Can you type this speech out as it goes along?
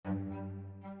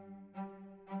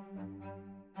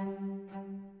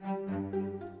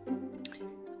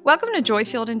Welcome to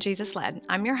Joy-Filled and Jesus-Led.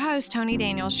 I'm your host, Toni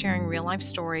Daniels, sharing real-life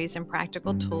stories and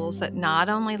practical tools that not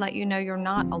only let you know you're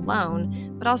not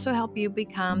alone, but also help you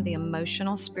become the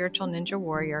emotional, spiritual ninja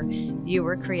warrior you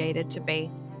were created to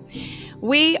be.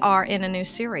 We are in a new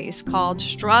series called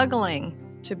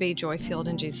Struggling to be Joy-Filled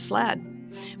and Jesus-Led,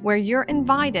 where you're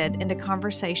invited into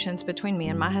conversations between me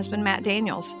and my husband, Matt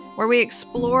Daniels, where we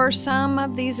explore some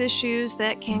of these issues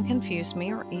that can confuse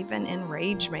me or even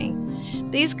enrage me.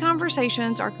 These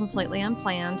conversations are completely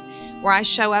unplanned, where I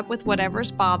show up with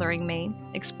whatever's bothering me,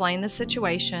 explain the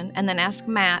situation, and then ask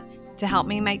Matt to help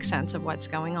me make sense of what's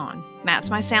going on. Matt's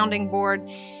my sounding board.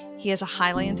 He is a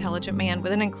highly intelligent man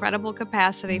with an incredible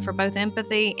capacity for both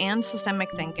empathy and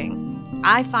systemic thinking.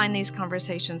 I find these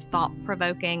conversations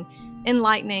thought-provoking,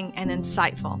 enlightening, and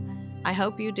insightful. I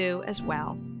hope you do as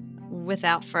well.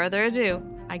 Without further ado,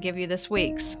 I give you this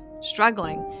week's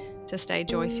Struggling to Stay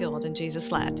Joy-Filled and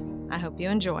Jesus-Led. I hope you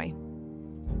enjoy.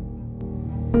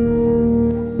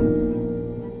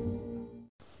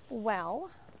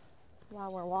 Well,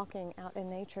 while we're walking out in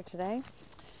nature today,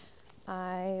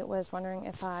 I was wondering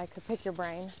if I could pick your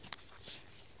brain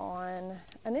on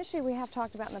an issue we have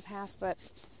talked about in the past, but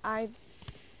I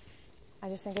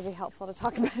just think it'd be helpful to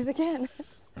talk about it again.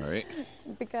 All right.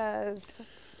 Because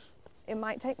it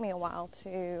might take me a while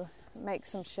to make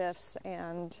some shifts,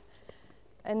 and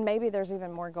maybe there's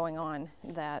even more going on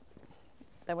that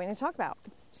we need to talk about.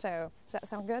 So, does that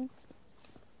sound good?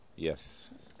 Yes.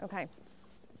 Okay.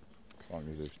 As long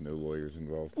as there's no lawyers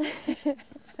involved.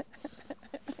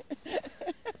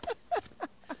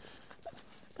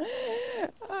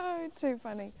 Oh, too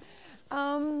funny.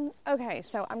 Okay,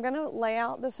 so I'm going to lay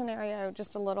out the scenario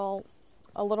just a little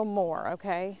more,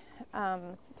 okay?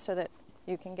 So that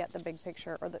you can get the big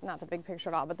picture, or not the big picture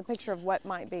at all, but the picture of what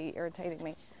might be irritating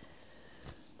me.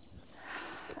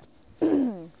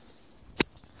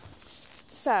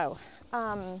 So,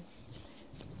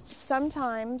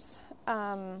 sometimes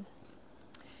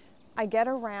I get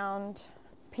around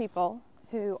people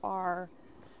who are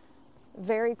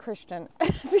very Christian.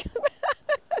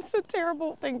 That's a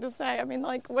terrible thing to say. I mean,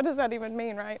 like, what does that even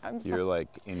mean, right? You're like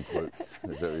in quotes.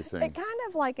 Is that what you're saying? It kind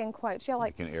of like in quotes. Yeah,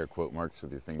 like you can air quote marks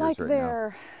with your fingers like right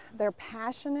now. They're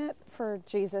passionate for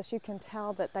Jesus. You can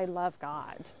tell that they love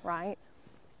God, right?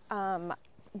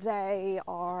 They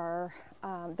are.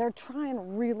 They're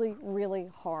trying really, really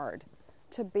hard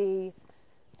to be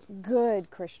good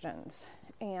Christians,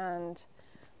 and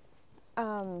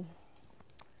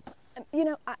you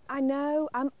know, I know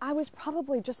I was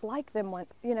probably just like them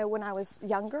when I was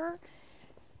younger.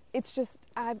 It's just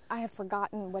I have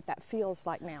forgotten what that feels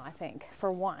like now, I think, for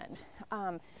one.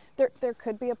 There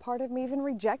could be a part of me even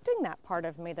rejecting that part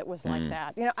of me that was like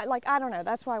that. You know, I don't know.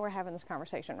 That's why we're having this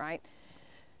conversation, right?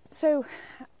 So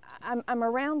I'm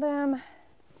around them,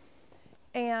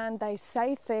 and they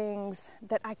say things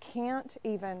that I can't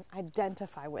even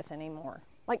identify with anymore.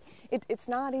 Like, it's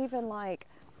not even like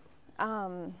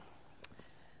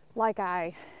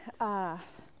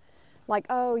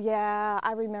oh yeah,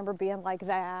 I remember being like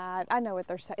that. I know what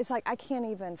they're saying. It's like I can't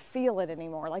even feel it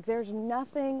anymore. Like, there's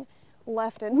nothing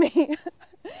left in me.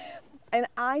 And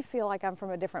I feel like I'm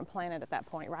from a different planet at that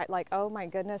point, right? Like, oh my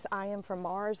goodness, I am from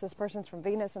Mars, this person's from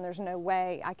Venus, and there's no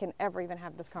way I can ever even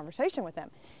have this conversation with them.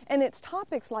 And it's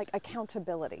topics like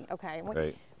accountability, okay?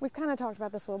 Right. We've kind of talked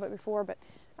about this a little bit before, but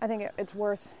I think it's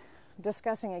worth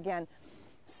discussing again.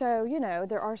 So, you know,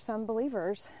 there are some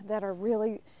believers that are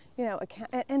really, you know,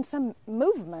 and some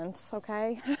movements,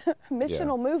 okay,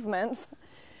 missional movements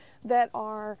that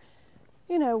are,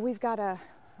 you know, we got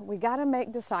to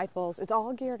make disciples. It's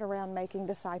all geared around making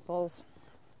disciples,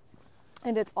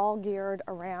 and it's all geared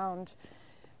around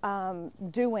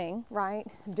doing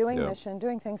mission,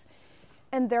 doing things.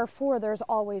 And therefore, there's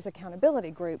always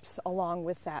accountability groups along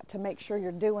with that to make sure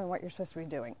you're doing what you're supposed to be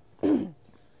doing.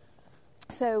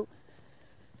 So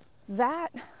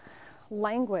that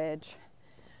language,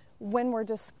 when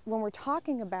we're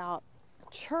talking about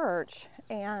church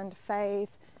and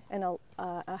faith and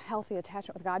a healthy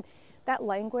attachment with God, that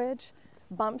language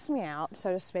bumps me out,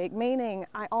 so to speak, meaning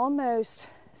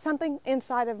something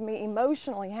inside of me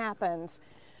emotionally happens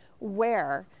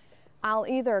where I'll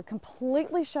either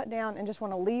completely shut down and just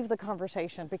want to leave the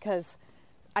conversation because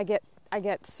I get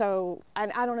so,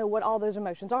 and I don't know what all those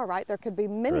emotions are, right? There could be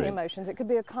many emotions. It could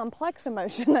be a complex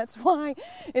emotion. That's why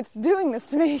it's doing this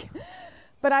to me.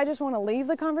 But I just want to leave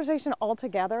the conversation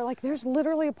altogether. Like, there's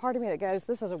literally a part of me that goes,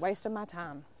 this is a waste of my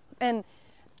time. And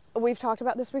we've talked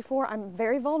about this before. I'm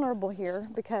very vulnerable here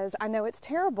because I know it's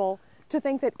terrible to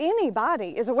think that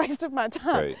anybody is a waste of my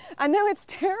time. Right. I know it's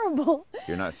terrible.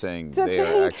 You're not saying to they think-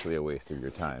 are actually a waste of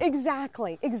your time.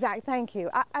 Exactly. Thank you.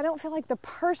 I don't feel like the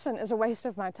person is a waste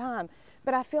of my time,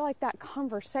 but I feel like that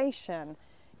conversation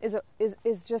is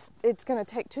just, it's going to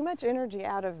take too much energy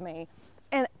out of me,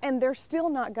 and they're still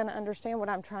not going to understand what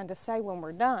I'm trying to say when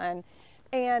we're done.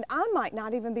 And I might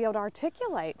not even be able to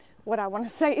articulate what I want to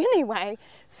say anyway.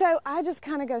 So I just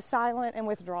kind of go silent and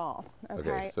withdraw.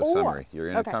 Okay. So summary. You're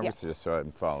in a Okay, yeah. conversation, just so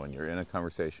I'm following. You're in a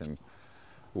conversation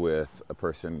with a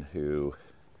person who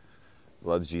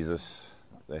loves Jesus.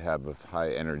 They have a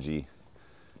high energy,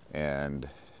 and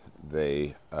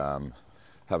they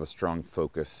have a strong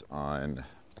focus on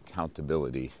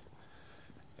accountability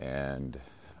and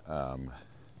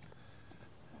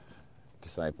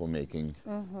disciple making.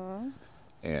 Mm-hmm.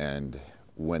 And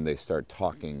when they start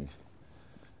talking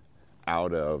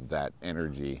out of that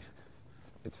energy,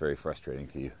 it's very frustrating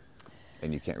to you,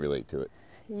 and you can't relate to it.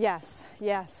 Yes,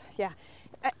 yeah.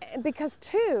 Because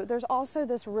too, there's also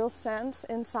this real sense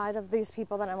inside of these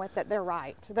people that I'm with that they're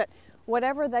right, that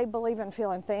whatever they believe and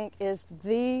feel and think is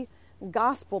the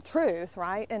gospel truth,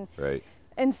 right? Right.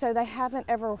 And so they haven't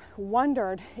ever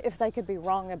wondered if they could be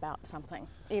wrong about something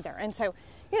either. And so,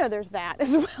 there's that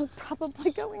as well probably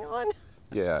going on.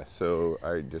 Yeah, so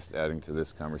just adding to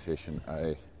this conversation,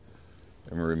 I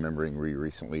am remembering we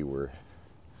recently were,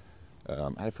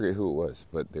 I forget who it was,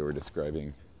 but they were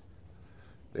describing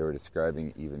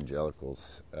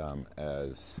evangelicals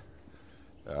as,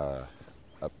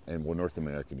 North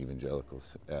American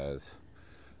evangelicals as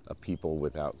a people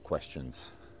without questions.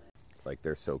 Like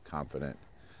they're so confident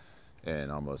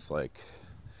and almost like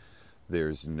they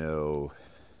have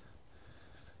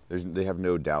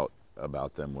no doubt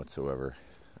about them whatsoever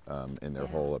in their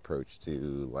whole approach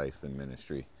to life and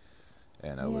ministry.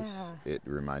 And it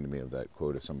reminded me of that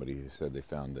quote of somebody who said they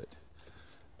found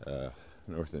that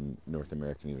North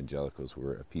American evangelicals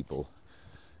were a people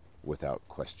without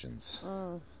questions.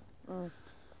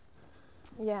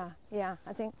 Yeah.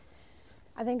 I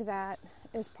think that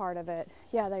is part of it.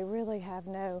 Yeah, they really have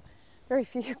very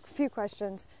few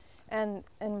questions, and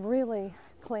really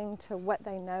cling to what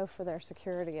they know for their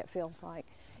security, it feels like.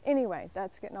 Anyway,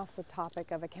 that's getting off the topic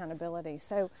of accountability.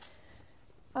 So,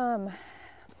 I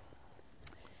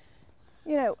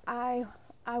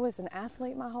was an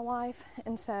athlete my whole life,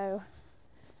 and so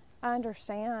I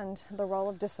understand the role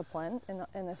of discipline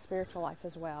in a spiritual life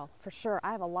as well. For sure,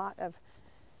 I have a lot of,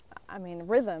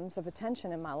 rhythms of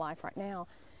attention in my life right now.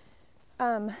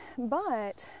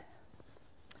 But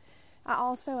I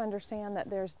also understand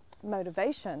that there's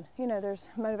motivation. There's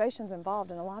motivations involved,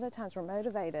 and a lot of times we're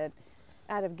motivated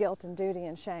out of guilt and duty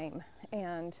and shame,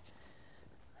 and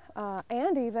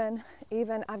even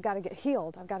I've got to get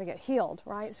healed,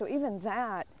 right? So even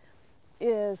that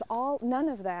is none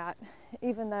of that,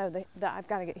 even though the I've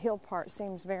got to get healed part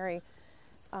seems very,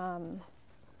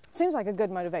 seems like a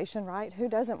good motivation, right? Who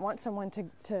doesn't want someone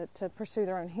to pursue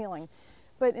their own healing?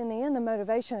 But in the end, the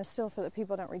motivation is still so that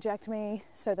people don't reject me,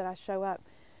 so that I show up,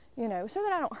 so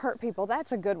that I don't hurt people.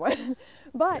 That's a good one.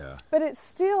 But it's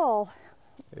still...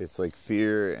 It's like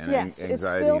fear and anxiety and shame.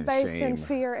 It's still based in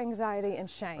fear, anxiety, and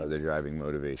shame. Are the driving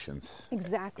motivations.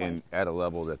 Exactly. And at a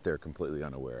level that they're completely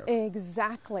unaware of.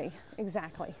 Exactly.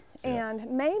 Yeah. And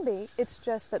maybe it's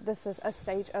just that this is a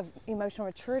stage of emotional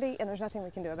maturity and there's nothing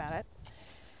we can do about it.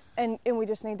 And we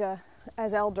just need to,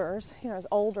 as elders, as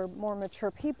older, more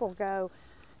mature people go,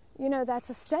 that's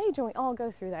a stage and we all go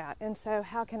through that. And so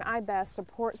how can I best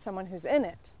support someone who's in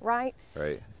it, right?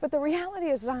 Right. But the reality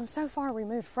is I'm so far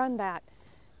removed from that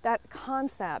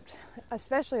concept,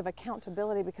 especially of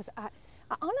accountability, because I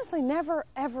honestly never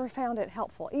ever found it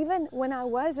helpful. Even when I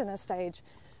was in a stage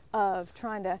of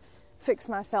trying to fix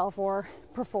myself or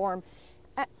perform,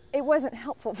 it wasn't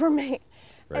helpful for me.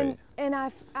 Right. And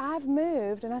I've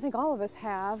moved, and I think all of us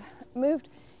have moved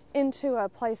into a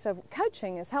place of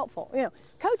coaching is helpful.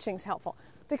 Coaching's helpful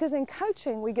because in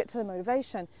coaching we get to the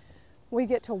motivation. We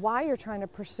get to why you're trying to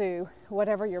pursue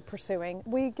whatever you're pursuing.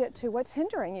 We get to what's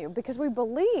hindering you, because we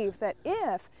believe that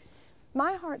if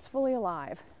my heart's fully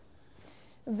alive,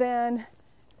 then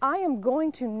I am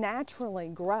going to naturally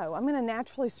grow. I'm going to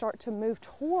naturally start to move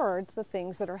towards the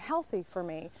things that are healthy for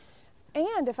me.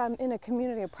 And if I'm in a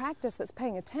community of practice that's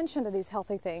paying attention to these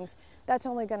healthy things, that's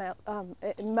only going to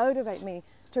motivate me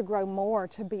to grow more,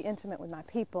 to be intimate with my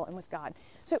people and with God.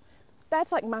 So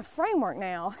that's like my framework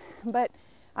now, but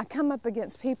I come up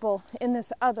against people in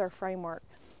this other framework,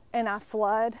 and I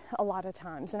flood a lot of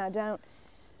times, and I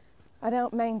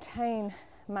don't maintain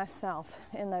myself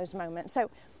in those moments. So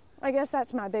I guess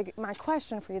that's my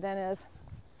question for you then is,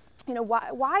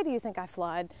 why do you think I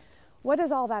flood? what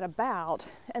is all that about?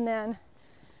 And then,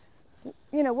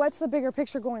 you know, what's the bigger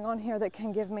picture going on here that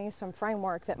can give me some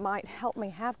framework that might help me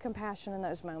have compassion in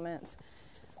those moments,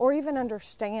 or even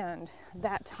understand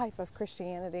that type of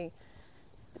Christianity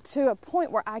to a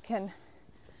point where I can,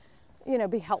 you know,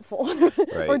 be helpful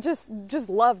right. or just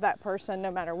love that person no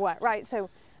matter what, right? So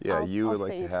yeah, you would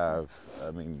like to have,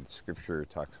 I mean, Scripture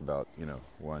talks about, you know,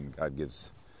 one, God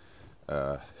gives,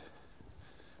 what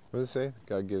does it say?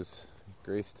 God gives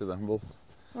grace to the humble.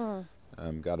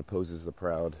 God opposes the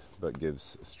proud, but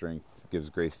gives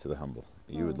grace to the humble.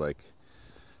 You would like,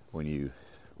 when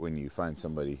you find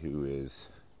somebody who is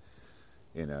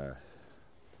in a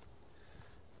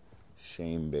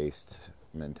shame-based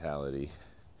mentality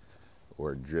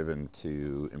or driven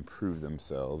to improve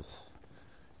themselves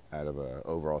out of an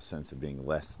overall sense of being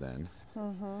less than,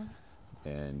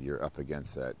 and you're up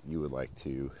against that, you would like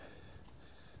to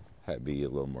be a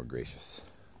little more gracious.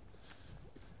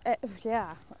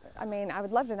 Yeah, I mean, I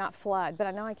would love to not flood, but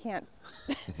I know I can't.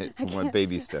 Want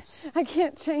baby steps. I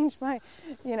can't change my,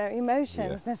 you know,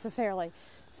 emotions necessarily.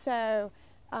 So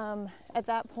at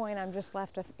that point, I'm just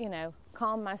left to, you know,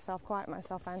 calm myself, quiet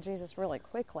myself, find Jesus really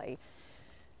quickly.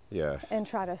 Yeah. And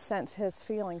try to sense his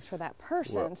feelings for that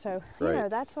person. Well, so, you know,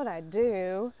 that's what I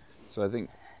do. So I think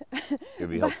it'd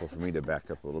be helpful for me to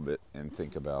back up a little bit and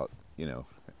think about, you know,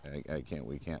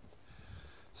 we can't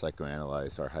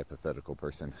psychoanalyze our hypothetical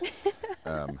person.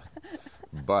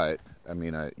 But I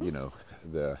mean, you know,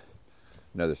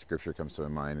 another scripture comes to my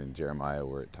mind in Jeremiah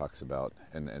where it talks about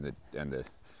and the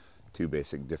two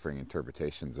basic differing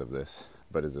interpretations of this,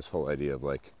 but is this whole idea of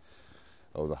like,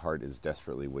 oh, the heart is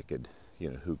desperately wicked, you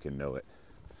know, who can know it?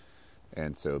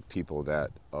 And so people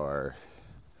that are,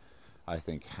 I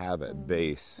think, have at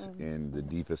base in the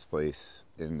deepest place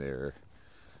in their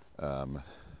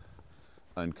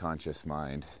unconscious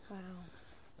mind.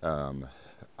 Wow.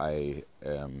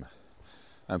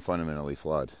 I'm fundamentally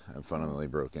flawed. I'm fundamentally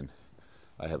broken.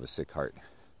 I have a sick heart.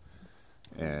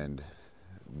 And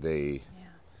they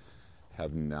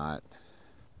have not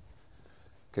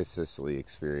consistently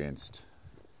experienced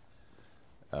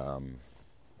the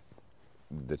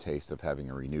taste of having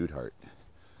a renewed heart,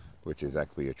 which is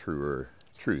actually a truer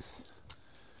truth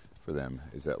for them,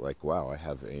 is that like, wow, I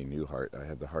have a new heart. I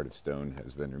have the heart of stone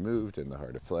has been removed and the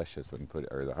heart of flesh has been put,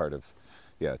 or the heart of,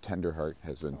 tender heart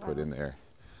has been put in there.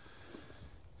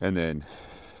 And then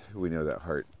we know that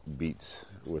heart beats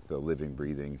with the living,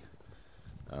 breathing,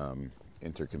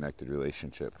 interconnected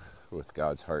relationship with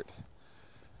God's heart.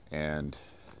 And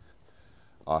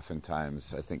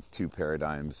oftentimes, I think two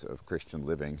paradigms of Christian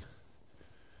living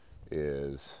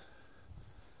is,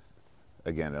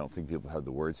 again, I don't think people have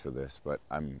the words for this, but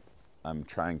I'm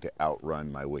trying to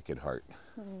outrun my wicked heart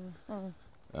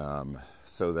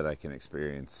so that I can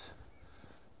experience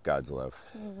God's love.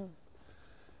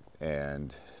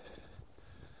 And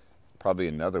probably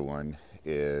another one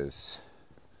is...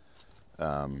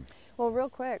 well, real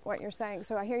quick, what you're saying,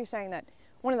 so I hear you saying that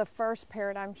one of the first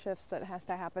paradigm shifts that has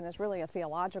to happen is really a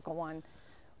theological one,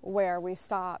 where we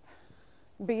stop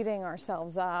beating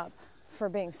ourselves up for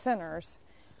being sinners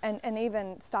and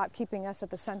even stop keeping us at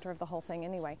the center of the whole thing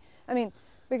anyway. I mean,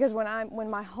 because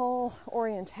when my whole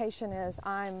orientation is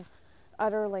I'm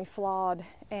utterly flawed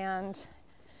and,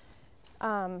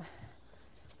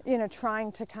 you know,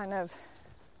 trying to kind of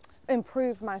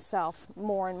improve myself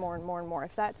more and more and more and more.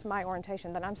 If that's my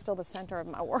orientation, then I'm still the center of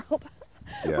my world,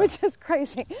 which is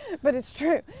crazy, but it's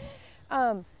true.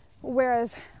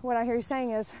 Whereas what I hear you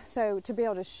saying is, so to be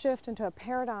able to shift into a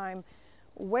paradigm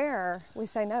where we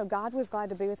say, no, God was glad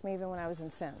to be with me even when I was in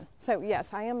sin. So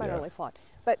yes, I am utterly flawed,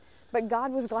 but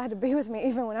God was glad to be with me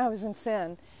even when I was in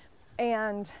sin.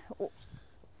 And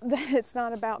it's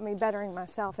not about me bettering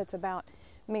myself. It's about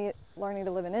me learning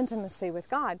to live in intimacy with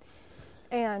God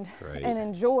and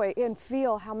enjoy and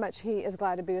feel how much he is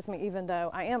glad to be with me even though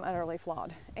I am utterly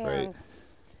flawed. And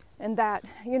and that,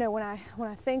 you know, when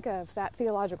I think of that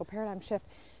theological paradigm shift,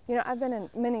 you know, I've been in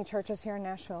many churches here in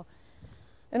Nashville,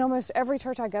 and almost every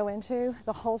church I go into,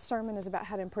 the whole sermon is about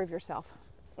how to improve yourself.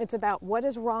 It's about what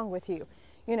is wrong with you.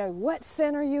 You know, what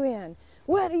sin are you in?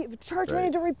 Church, we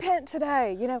need to repent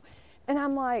today, you know. And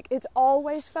I'm like, it's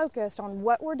always focused on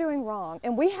what we're doing wrong.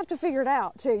 And we have to figure it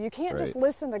out too. You can't just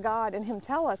listen to God and him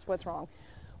tell us what's wrong.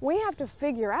 We have to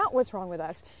figure out what's wrong with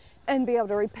us and be able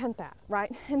to repent that,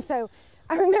 right? And so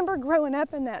I remember growing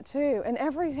up in that too. And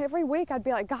every week I'd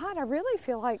be like, God, I really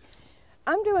feel like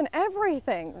I'm doing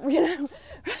everything, you know,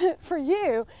 for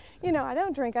you. You know, I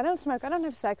don't drink, I don't smoke, I don't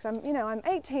have sex. I'm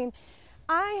 18.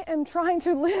 I am trying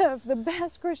to live the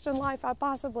best Christian life I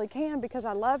possibly can because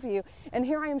I love you. And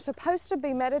here I am supposed to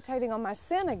be meditating on my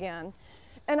sin again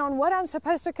and on what I'm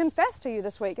supposed to confess to you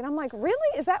this week. And I'm like,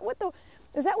 really? Is that what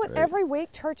Right. every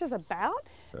week church is about?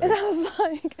 Right. And I was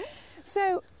like,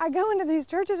 so I go into these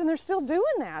churches and they're still doing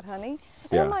that, honey.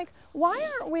 And Yeah. I'm like, why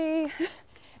aren't we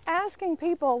asking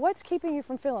people what's keeping you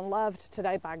from feeling loved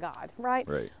today by God, right?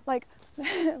 Right. Like,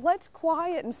 let's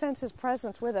quiet and sense his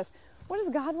presence with us. What does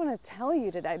God want to tell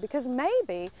you today? Because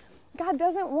maybe God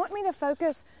doesn't want me to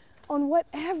focus on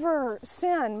whatever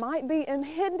sin might be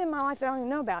hidden in my life that I don't even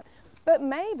know about. But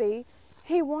maybe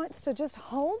he wants to just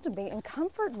hold me and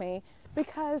comfort me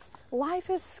because life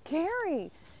is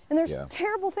scary and there's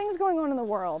terrible things going on in the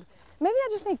world. Maybe I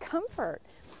just need comfort.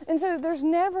 And so there's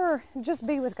never just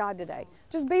be with God today.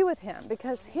 Just be with him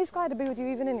because he's glad to be with you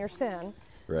even in your sin.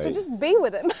 Right. So just be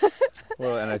with him.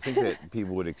 Well, and I think that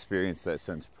people would experience that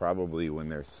sense probably when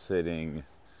they're sitting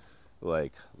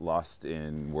like lost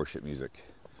in worship music.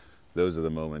 Those are the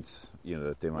moments,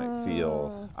 that they might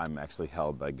feel I'm actually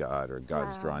held by God or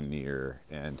God's drawn near.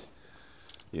 And,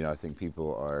 I think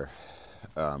people are,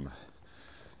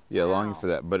 longing for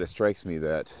that. But it strikes me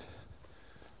that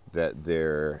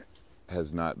there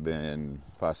has not been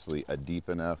possibly a deep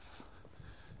enough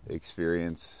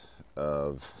experience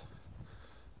of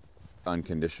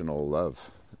unconditional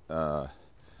love,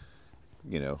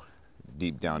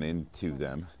 deep down into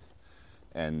them.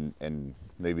 And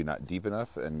maybe not deep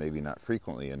enough and maybe not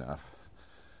frequently enough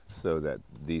so that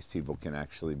these people can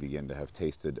actually begin to have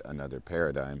tasted another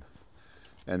paradigm.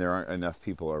 And there aren't enough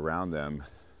people around them.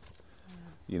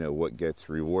 What gets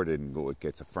rewarded and what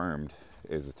gets affirmed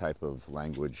is the type of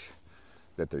language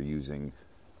that they're using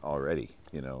already.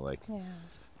 Here's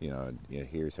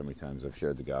how many times I've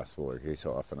shared the gospel, or here's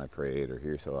how often I prayed, or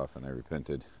here's how often I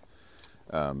repented.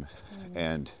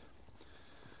 And,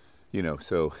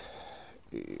 so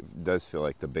it does feel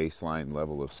like the baseline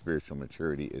level of spiritual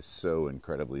maturity is so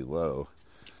incredibly low,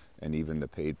 and even the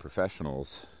paid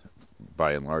professionals,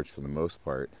 by and large for the most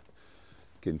part,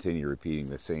 continue repeating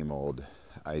the same old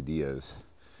ideas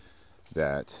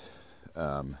that,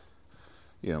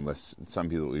 unless some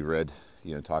people that we read,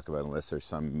 talk about, unless there's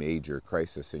some major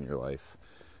crisis in your life,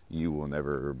 you will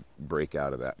never break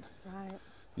out of that. Right.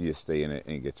 You just stay in it,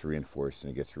 and it gets reinforced,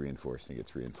 and it gets reinforced, and it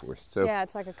gets reinforced. So yeah,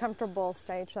 it's like a comfortable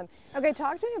stage. Okay,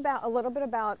 talk to me a little bit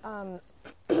about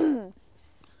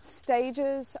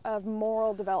stages of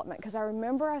moral development, because I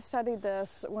remember I studied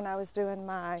this when I was doing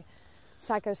my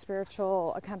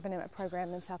psycho-spiritual accompaniment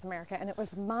program in South America, and it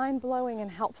was mind-blowing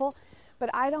and helpful, but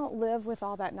I don't live with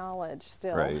all that knowledge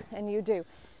still, right. And you do.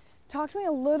 Talk to me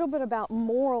a little bit about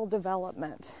moral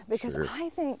development, because Sure. I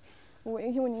think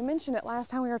when you mentioned it last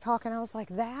time we were talking, I was like,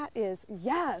 that is,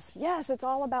 yes, it's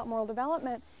all about moral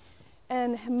development.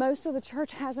 And most of the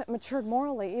church hasn't matured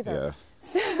morally either. Yeah.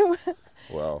 So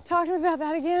well, talk to me about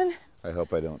that again. I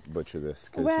hope I don't butcher this.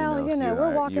 Well,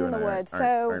 we're walking in the woods,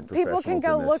 so people can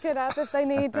go look it up if they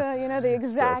need to, the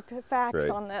exact facts right.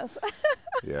 on this.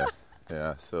 Yeah.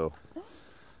 So,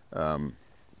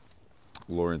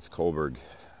 Lawrence Kohlberg,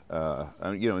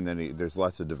 and then there's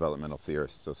lots of developmental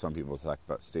theorists. So some people talk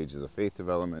about stages of faith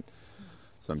development.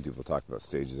 Some people talk about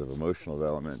stages of emotional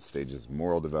development, stages of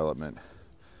moral development.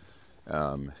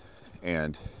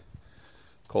 And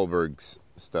Kohlberg's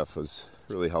stuff was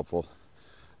really helpful.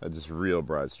 Just real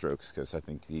broad strokes, because I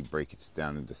think he breaks it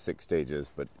down into 6 stages,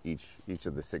 but each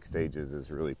of the 6 stages is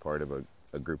really part of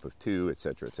a group of 2, et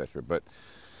cetera, et cetera. But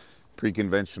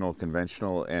pre-conventional,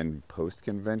 conventional, and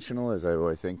post-conventional, as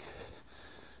I think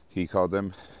he called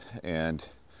them. And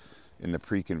in the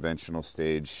pre-conventional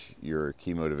stage, your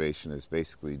key motivation is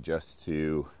basically just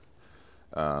to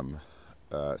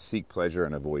seek pleasure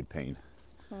and avoid pain.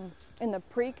 In the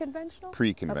pre-conventional?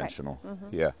 Pre-conventional, okay.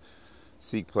 Mm-hmm. Yeah.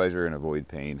 Seek pleasure and avoid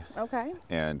pain. Okay.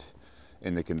 And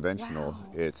in the conventional,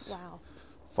 it's wow.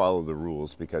 follow the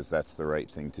rules because that's the right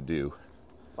thing to do.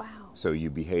 Wow. So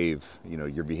you behave,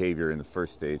 your behavior in the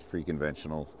first stage,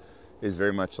 pre-conventional, is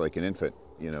very much like an infant,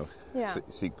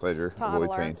 seek pleasure, Toddler.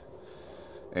 avoid pain.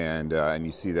 And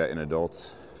you see that in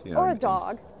adults. Or a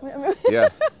dog. Yeah.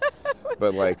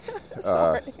 But like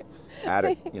Sorry.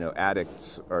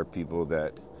 addicts are people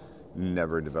that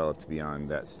never developed beyond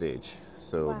that stage.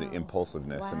 So wow. the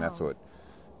impulsiveness, wow. and that's what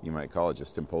you might call it,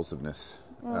 just impulsiveness.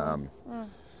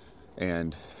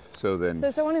 And so then...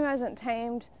 So someone who hasn't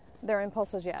tamed their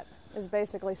impulses yet is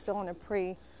basically still in a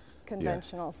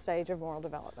pre-conventional stage of moral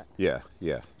development. Yeah.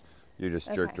 You're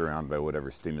just jerked around by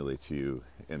whatever stimulates you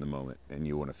in the moment, and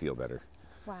you want to feel better.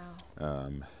 Wow.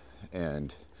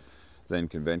 And then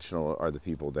conventional are the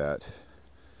people that,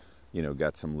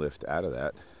 got some lift out of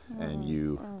that, and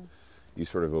you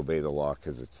sort of obey the law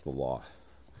because it's the law.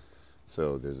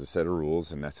 So there's a set of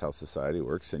rules, and that's how society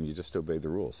works, and you just obey the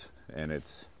rules. And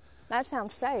it's That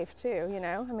sounds safe too, you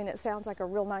know. I mean, it sounds like a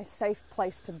real nice, safe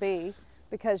place to be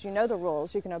because you know the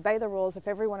rules. You can obey the rules. If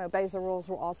everyone obeys the rules,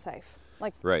 we're all safe.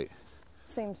 Like, right.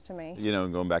 Seems to me. You know,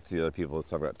 and going back to the other people that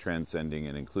talk about transcending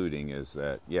and including is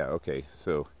that, yeah, okay,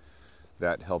 so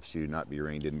that helps you not be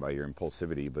reined in by your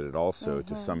impulsivity, but it also,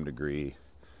 to some degree,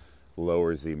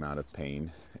 lowers the amount of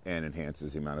pain and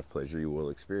enhances the amount of pleasure you will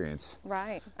experience.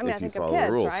 Right. I mean, I think of follow the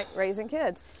kids, rules. right? Raising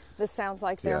kids. This sounds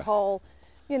like their Yeah. whole,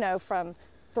 you know, from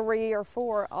 3 or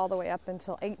 4 all the way up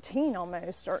until 18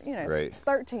 almost, or, you know, Right.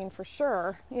 13 for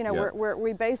sure. You know, Yeah.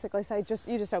 we basically say,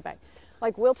 you just obey.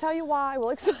 Like, we'll tell you why, we'll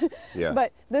explain. Yeah.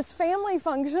 But this family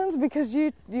functions because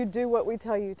you do what we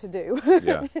tell you to do.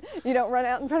 Yeah. You don't run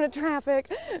out in front of traffic.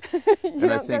 You And I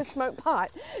don't go think- smoke pot.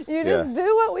 You just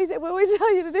do what we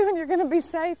tell you to do, and you're going to be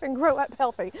safe and grow up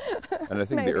healthy. And I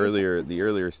think Maybe. the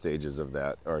earlier stages of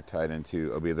that are tied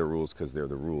into obey the rules because they're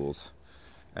the rules.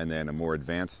 And then a more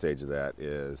advanced stage of that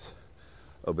is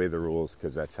obey the rules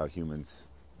because that's how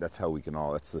we can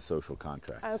all, that's the social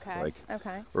contract. Okay, Like,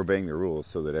 okay. we're obeying the rules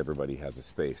so that everybody has a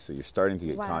space. So you're starting to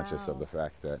get conscious of Wow. the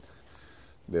fact that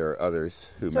there are others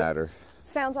who So- matter.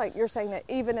 Sounds like you're saying that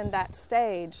even in that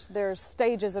stage, there's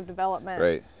stages of development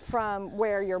Right. from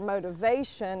where your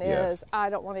motivation Yeah. is, I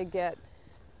don't want to get,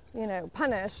 you know,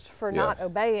 punished for Yeah. not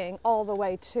obeying, all the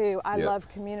way to I Yeah. love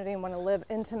community and want to live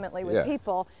intimately with Yeah.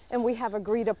 people, and we have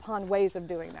agreed upon ways of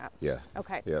doing that. Yeah.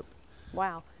 Okay. Yep.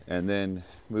 Wow. And then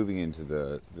moving into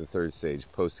the third stage,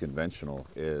 post-conventional,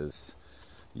 is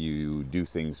you do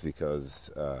things because,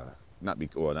 not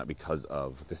because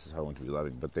of, this is how I want to be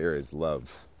loving, but there is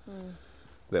love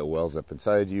that wells up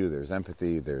inside you. There's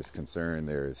empathy, there's concern,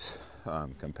 there's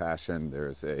compassion,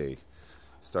 there's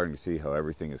starting to see how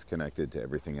everything is connected to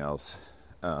everything else.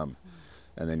 And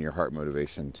then your heart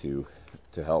motivation to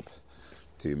help,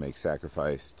 to make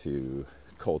sacrifice, to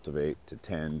cultivate, to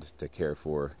tend, to care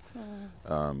for,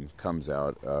 comes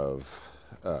out of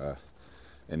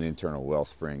an internal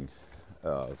wellspring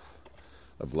of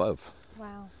love.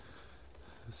 Wow.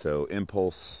 So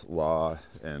impulse, law,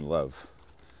 and love.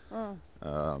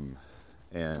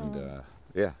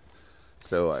 Yeah.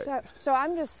 So I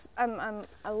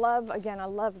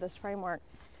love this framework,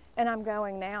 and I'm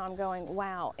going,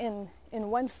 wow, in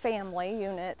one family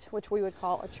unit, which we would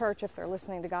call a church if they're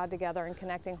listening to God together and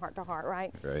connecting heart to heart,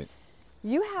 right? right.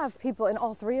 You have people in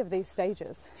all 3 of these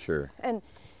stages. Sure. And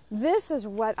this is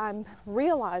what I'm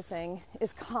realizing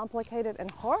is complicated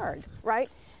and hard, right?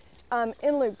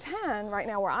 In Luke 10, right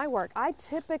now where I work, I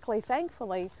typically,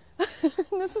 thankfully,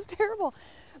 this is terrible,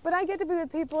 but I get to be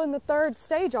with people in the 3rd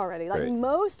stage already. Like, Right.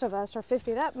 most of us are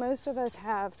 50 and up. Most of us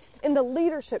have, in the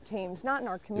leadership teams, not in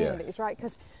our communities, right?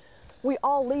 Because we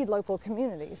all lead local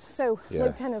communities. So Yeah.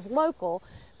 Luke 10 is local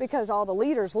because all the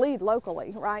leaders lead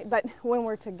locally, right? But when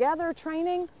we're together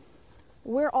training,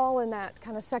 we're all in that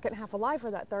kind of second half of life,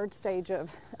 or that 3rd stage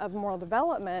of moral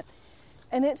development.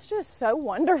 And it's just so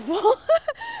wonderful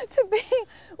to be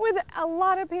with a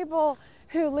lot of people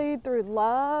who lead through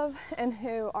love and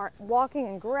who are walking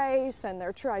in grace and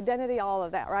their true identity, all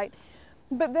of that, right?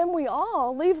 But then we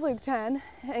all leave Luke 10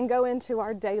 and go into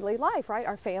our daily life, right?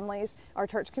 Our families, our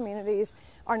church communities,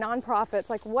 our nonprofits,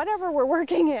 like whatever we're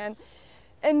working in.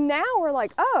 And now we're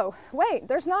like, oh, wait,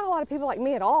 there's not a lot of people like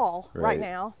me at all right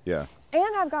now. Yeah.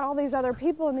 And I've got all these other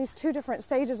people in these 2 different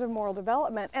stages of moral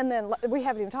development. And then we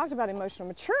haven't even talked about emotional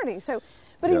maturity.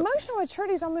 But Yep. emotional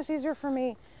maturity is almost easier for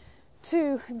me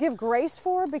to give grace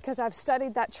for because I've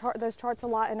studied those charts a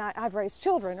lot, and I've raised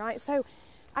children, right? So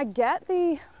I get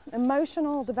the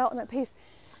emotional development piece,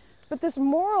 but this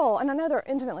moral, and I know they're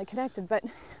intimately connected, but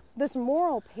this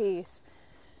moral piece,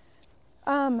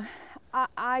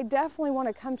 I definitely want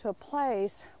to come to a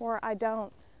place where I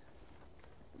don't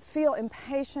feel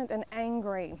impatient and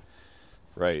angry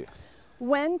Right.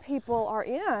 when people are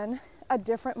in a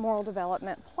different moral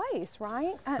development place,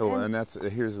 right? And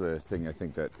here's the thing I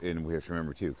think that, and we have to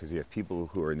remember too, because you have people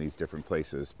who are in these different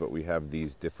places, but we have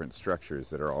these different structures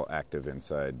that are all active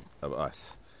inside of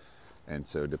us. And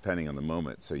so depending on the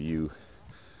moment, so you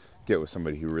get with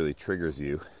somebody who really triggers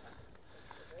you,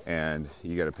 and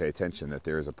you got to pay attention that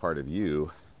there is a part of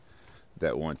you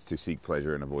that wants to seek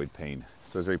pleasure and avoid pain.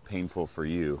 So it's very painful for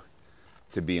you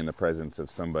to be in the presence of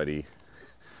somebody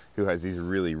who has these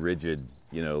really rigid,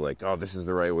 like, oh, this is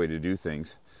the right way to do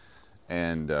things.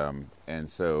 And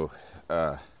so,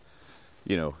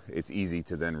 it's easy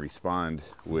to then respond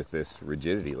with this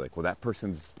rigidity, like, well, that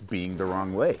person's being the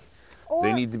wrong way.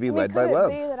 They need to be led by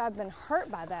love. Could it be that I've been hurt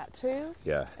by that too?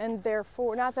 Yeah. And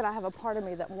therefore, not that I have a part of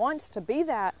me that wants to be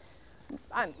that,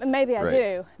 maybe I Right.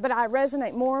 do, but I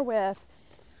resonate more with,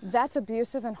 that's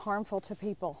abusive and harmful to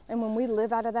people. And when we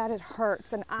live out of that, it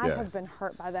hurts. And I have been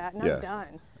hurt by that, and I'm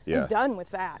done. I'm done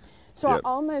with that. So I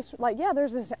almost, like,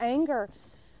 there's this anger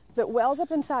that wells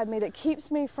up inside me that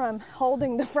keeps me from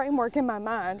holding the framework in my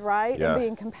mind, right? And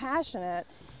being compassionate.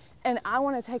 And I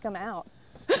want to take them out.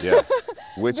 Yeah,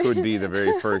 which would be the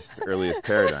very first earliest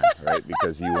paradigm, right?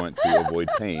 Because you want to avoid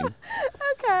pain.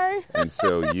 Okay. And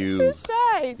so you,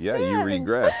 you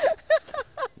regress.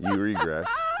 You regress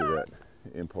to that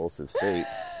impulsive state.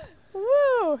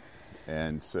 Woo.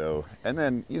 And so, and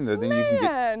then, you know, then you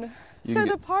can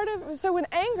get... So when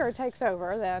anger takes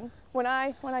over, then when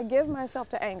I give myself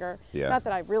to anger, not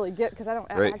that I really get, because I don't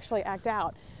actually act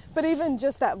out, but even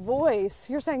just that voice,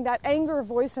 you're saying that anger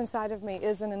voice inside of me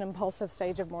is in an impulsive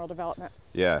stage of moral development.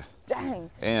 Yeah. Dang.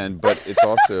 But it's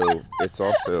also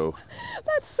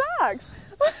that sucks.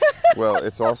 Well,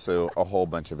 it's also a whole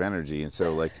bunch of energy, and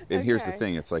so like, and here's the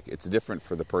thing: it's like it's different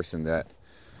for the person that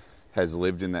has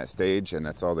lived in that stage and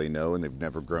that's all they know and they've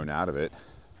never grown out of it,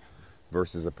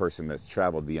 versus a person that's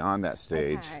traveled beyond that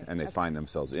stage and they find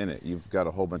themselves in it. You've got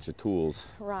a whole bunch of tools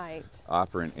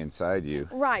operant inside you.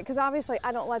 Right, because obviously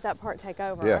I don't let that part take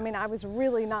over. Yeah. I mean, I was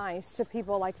really nice to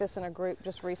people like this in a group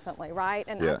just recently, right?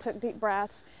 And I took deep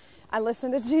breaths. I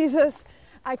listened to Jesus.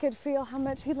 I could feel how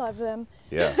much he loved them.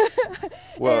 Yeah.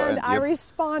 Well, and I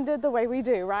responded the way we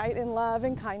do, right? In love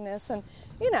and kindness. And,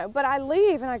 you know, but I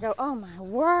leave and I go, oh my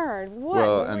word, what?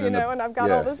 Well, and you know, and I've got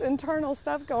all this internal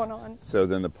stuff going on. So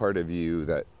then the part of you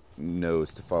that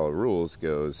knows to follow rules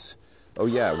goes, oh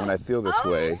yeah, when I feel this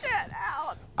way,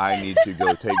 I need to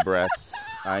go take breaths.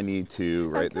 I need to,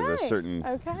 right? There's a certain,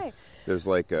 there's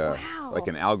like a, like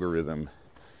an algorithm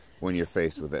when you're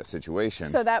faced with that situation.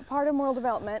 So that part of moral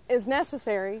development is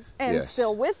necessary and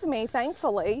still with me,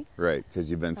 thankfully. Right, because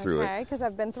you've been through it. Okay, because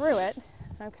I've been through it.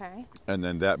 Okay. And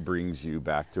then that brings you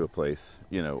back to a place,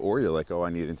 you know, or you're like, oh, I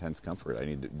need intense comfort. I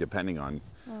need to, depending on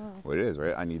what it is,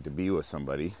 right? I need to be with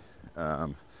somebody.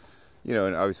 You know,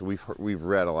 and obviously we've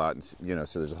read a lot, and, you know,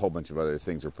 so there's a whole bunch of other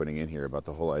things we're putting in here about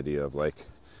the whole idea of like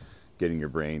getting your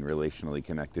brain relationally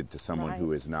connected to someone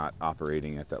who is not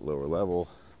operating at that lower level,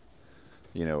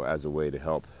 you know, as a way to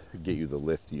help get you the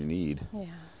lift you need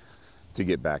to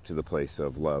get back to the place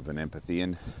of love and empathy.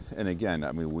 And again,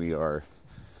 I mean, we are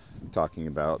talking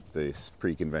about this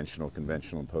pre-conventional,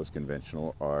 conventional, and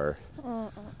post-conventional are,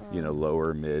 you know,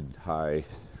 lower, mid, high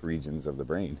regions of the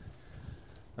brain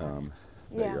that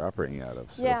you're operating out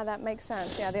of. So. Yeah, that makes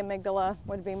sense. Yeah, the amygdala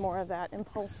would be more of that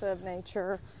impulsive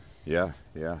nature. Yeah.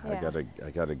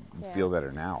 I gotta feel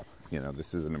better now. You know,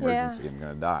 this is an emergency. I'm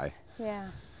gonna die. Yeah.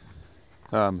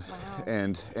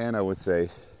 And I would say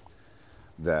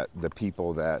that the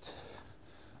people that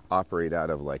operate out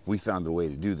of like, we found the way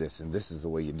to do this and this is the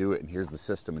way you do it and here's the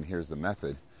system and here's the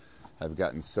method, have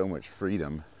gotten so much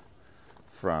freedom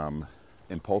from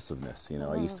impulsiveness. You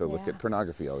know, I used to look at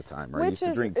pornography all the time, or I used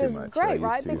to drink too much. Which is great,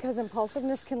 right? Because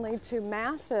impulsiveness can lead to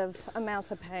massive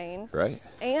amounts of pain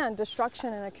and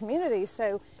destruction in a community.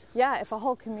 So yeah, if a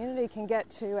whole community can get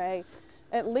to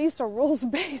at least a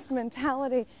rules-based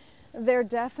mentality, they're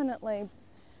definitely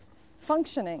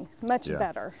functioning much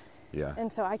better. Yeah.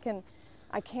 And so I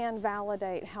can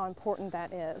validate how important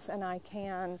that is, and I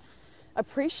can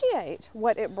appreciate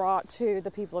what it brought to the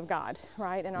people of God,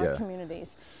 right, in our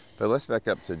communities. But let's back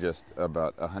up to just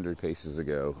about 100 paces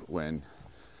ago when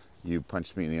you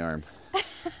punched me in the arm.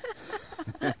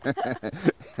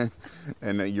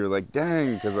 And you're like,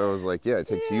 dang, because I was like, it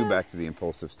takes you back to the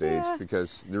impulsive stage,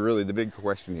 because the big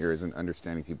question here isn't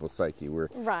understanding people's psyche. We're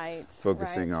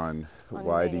focusing on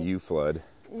why do you flood.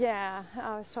 Yeah,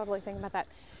 I was totally thinking about that.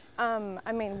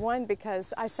 I mean, one,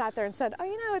 because I sat there and said, oh,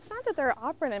 you know, it's not that they're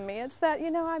operating me, it's that,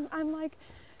 you know,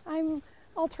 I'm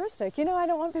altruistic, you know, I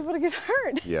don't want people to get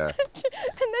hurt. Yeah. And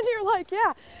then you're like,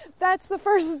 that's the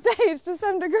first stage to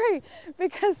some degree,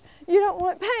 because you don't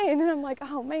want pain. And I'm like,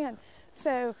 oh man.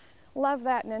 So love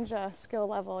that ninja skill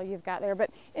level you've got there. But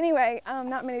anyway,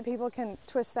 not many people can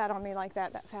twist that on me like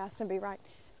that fast and be right.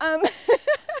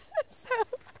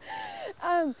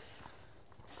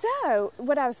 So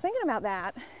what I was thinking about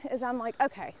that is I'm like,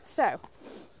 okay, so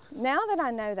now that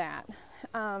I know that,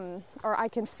 or I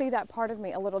can see that part of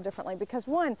me a little differently, because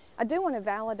one, I do want to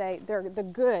validate the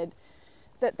good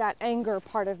that anger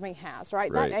part of me has,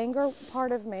 right? That anger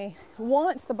part of me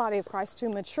wants the body of Christ to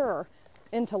mature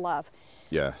into love.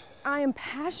 Yeah. I am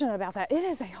passionate about that. It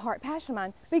is a heart passion of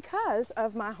mine because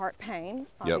of my heart pain,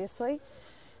 obviously. Yep.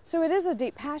 So it is a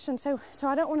deep passion. So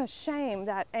I don't want to shame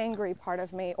that angry part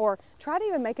of me or try to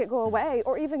even make it go away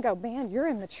or even go, man, you're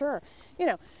immature. You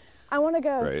know, I want to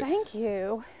go, thank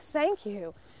you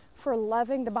for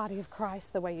loving the body of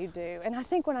Christ the way you do. And I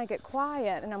think when I get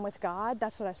quiet and I'm with God,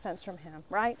 that's what I sense from him,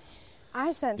 right?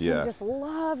 I sense him just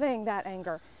loving that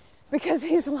anger, because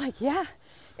he's like, yeah,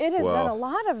 it has done a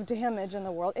lot of damage in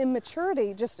the world.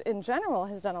 Immaturity just in general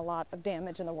has done a lot of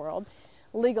damage in the world.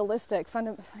 Legalistic,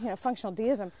 functional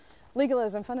deism,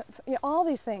 legalism, all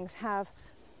these things have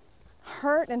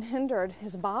hurt and hindered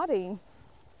his body.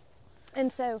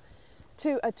 And so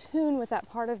to attune with that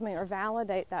part of me or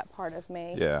validate that part of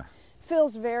me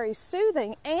feels very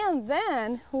soothing. And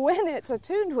then when it's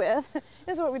attuned with,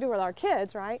 this is what we do with our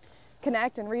kids, right?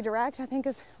 Connect and redirect, I think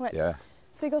is what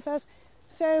Siegel says.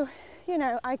 So,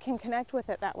 I can connect with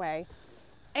it that way.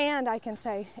 And I can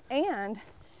say, and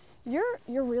you're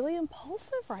really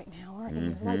impulsive right now, aren't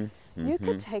you? Like, you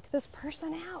could take this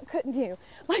person out, couldn't you?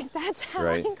 Like, that's how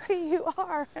angry you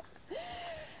are.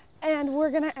 And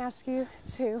we're going to ask you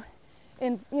to,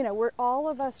 we're all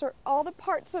of us, or all the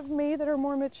parts of me that are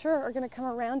more mature are going to come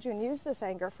around you and use this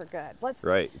anger for good.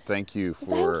 Thank you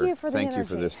for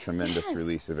this tremendous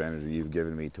release of energy you've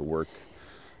given me to work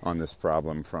on this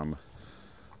problem from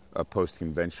a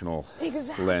post-conventional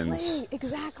lens.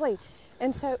 Exactly.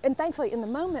 And thankfully in the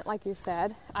moment, like you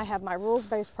said, I have my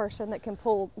rules-based person that can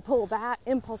pull that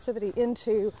impulsivity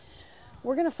into,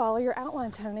 we're going to follow your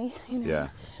outline, Toni.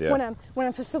 When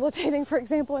I'm facilitating, for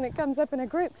example, and it comes up in a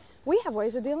group, we have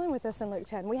ways of dealing with this in Luke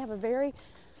 10. We have a very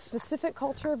specific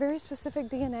culture, very specific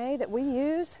DNA that we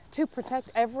use to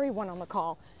protect everyone on the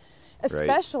call,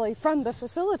 especially from the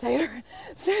facilitator.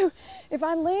 So if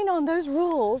I lean on those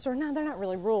rules, or no, they're not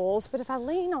really rules, but if I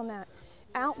lean on that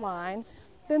outline,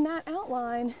 then that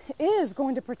outline is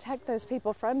going to protect those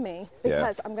people from me,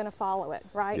 because I'm going to follow it,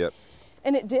 right? Yep.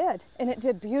 And it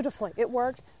did beautifully. It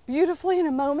worked beautifully in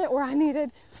a moment where I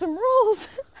needed some rules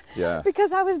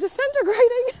because I was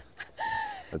disintegrating.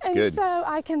 That's good. And so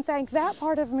I can thank that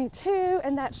part of me too,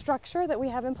 and that structure that we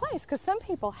have in place, because some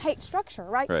people hate structure,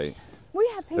 right? Right. We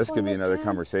have people. This could be another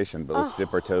conversation, but let's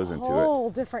dip our toes into it. A whole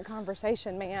different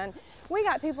conversation, man. We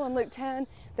got people in Luke 10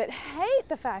 that hate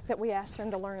the fact that we ask them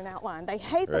to learn an outline. They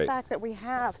hate the fact that we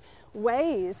have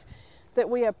ways that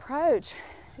we approach,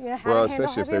 how to handle heavy emotions.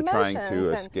 Especially if they're trying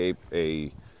to escape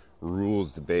a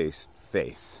rules-based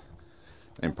faith.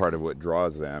 And part of what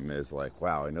draws them is like,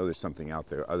 wow, I know there's something out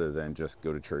there other than just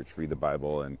go to church, read the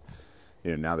Bible, and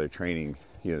now they're training.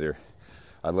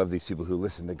 I love these people who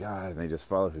listen to God and they just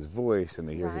follow his voice and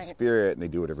they hear his spirit and they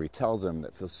do whatever he tells them.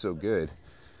 That feels so good.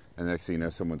 And the next thing you know,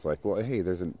 someone's like, well, hey,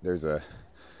 there's a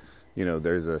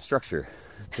structure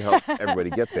to help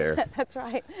everybody get there. That's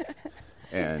right.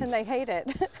 And they hate it.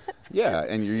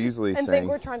 And you're usually saying, think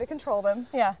we're trying to control them.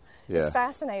 It's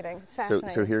fascinating.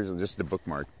 So here's just to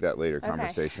bookmark that later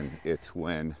conversation. It's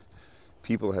when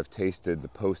people have tasted the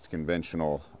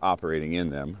post-conventional operating in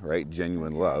them, right?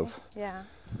 Genuine love. Yeah.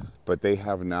 But they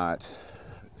have not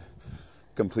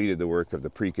completed the work of the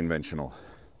pre-conventional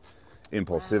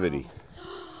impulsivity.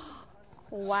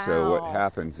 Wow. So what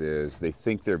happens is they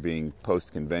think they're being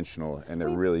post-conventional and they're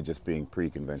really just being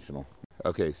pre-conventional.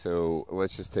 Okay, so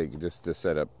let's just take just to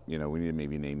set up, we need to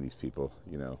maybe name these people.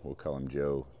 We'll call him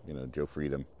Joe, Joe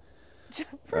Freedom. Joe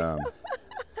Freedom.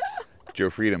 Joe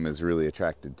Freedom is really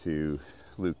attracted to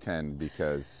Luke 10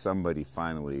 because somebody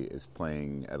finally is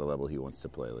playing at a level he wants to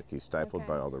play. Like he's stifled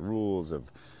by all the rules of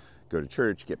go to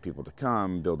church, get people to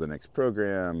come, build the next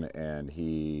program, and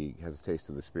he has a taste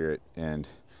of the Spirit and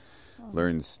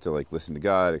learns to listen to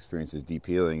God, experiences deep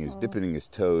healing. He's dipping his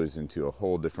toes into a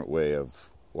whole different way of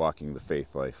walking the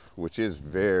faith life, which is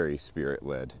very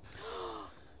Spirit-led.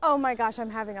 Oh my gosh, I'm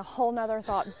having a whole nother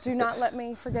thought. Do not let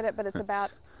me forget it, but it's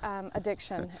about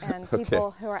addiction and people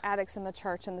who are addicts in the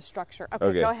church and the structure.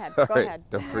 Okay. Go ahead. Go ahead.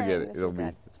 Don't forget it.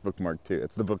 It's bookmark too.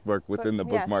 It's the bookmark within the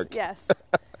bookmark. Yes.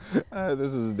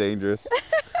 This is dangerous.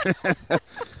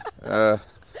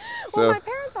 Well, my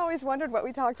parents always wondered what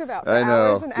we talked about for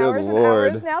hours and Good hours Lord.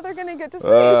 and hours. Now they're going to get to see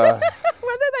whether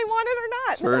they want it or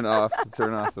not.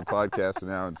 Turn off the podcast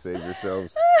now and save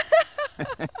yourselves.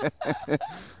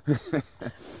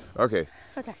 Okay.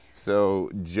 So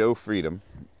Joe Freedom,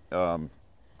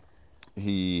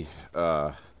 he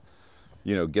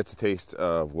gets a taste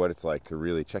of what it's like to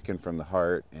really check in from the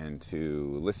heart and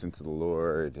to listen to the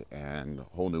Lord, and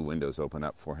whole new windows open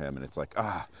up for him. And it's like,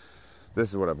 this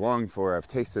is what I've longed for. I've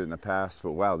tasted it in the past,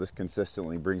 but wow, this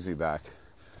consistently brings me back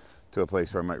to a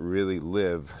place where I might really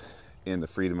live in the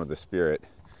freedom of the Spirit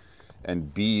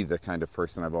and be the kind of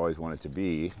person I've always wanted to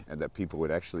be, and that people would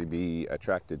actually be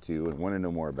attracted to and want to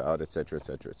know more about, etc.,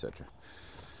 etc., etc.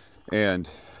 And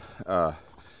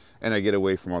I get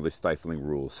away from all these stifling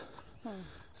rules.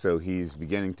 So he's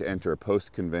beginning to enter a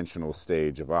post-conventional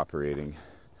stage of operating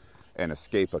and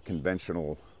escape a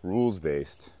conventional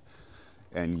rules-based,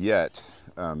 and yet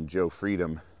Joe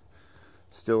Freedom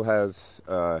still has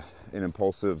an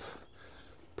impulsive,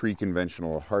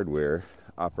 pre-conventional hardware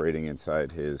operating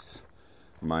inside his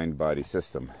mind-body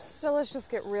system. So let's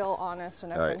just get real honest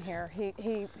and open here.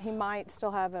 He might still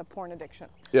have a porn addiction.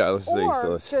 Yeah, let's say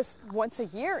or just once a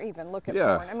year even look at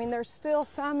porn. I mean, there's still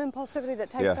some impulsivity that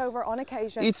takes over on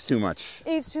occasion. Eats too much.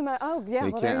 Eats too much. Oh yeah,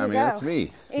 you well, can't, there you go. that's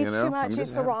me. Eats too much.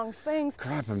 Eats the wrong things.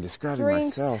 Crap, I'm describing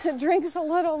myself. Drinks a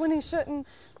little when he shouldn't.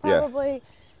 Probably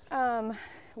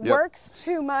works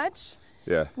too much.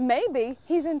 Yeah. Maybe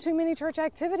he's in too many church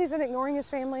activities and ignoring his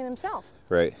family and himself.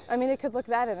 Right. I mean, it could look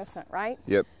that innocent, right?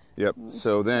 Yep.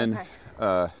 So then,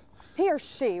 he or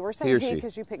she. We're saying he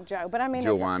because you picked Joe, but I mean,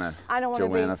 Joanna. I don't want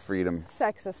to be Freedom.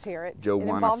 Sexist here. It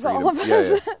involves all of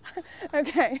us.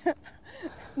 Okay.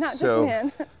 Not just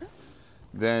men.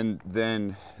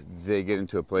 Then they get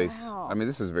into a place. Wow. I mean,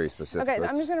 this is very specific. Okay,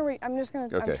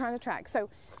 I'm trying to track. So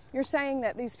you're saying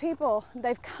that these people,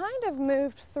 they've kind of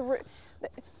moved through.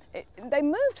 They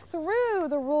moved through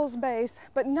the rules base,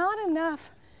 but not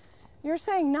enough. You're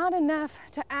saying not enough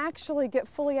to actually get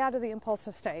fully out of the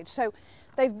impulsive stage. So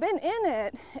they've been in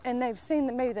it and they've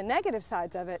seen maybe the negative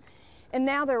sides of it, and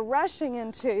now they're rushing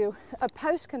into a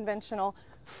post-conventional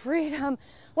freedom.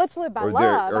 Let's live by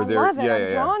love. I love it. I'm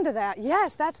drawn to that.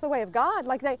 Yes, that's the way of God.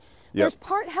 Like there's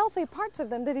healthy parts of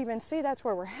them that even see that's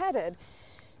where we're headed,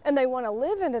 and they want to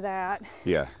live into that.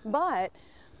 Yeah. But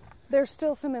there's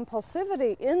still some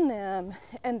impulsivity in them,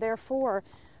 and therefore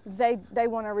they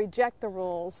want to reject the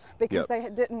rules because they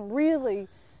didn't really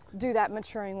do that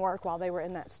maturing work while they were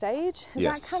in that stage. Is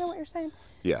that kind of what you're saying?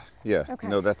 Yeah. Okay.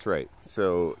 No, that's right.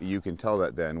 So you can tell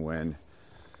that then when,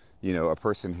 a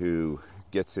person who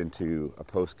gets into a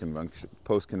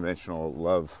post-conventional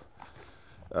love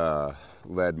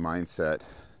led mindset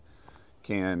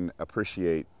can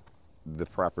appreciate the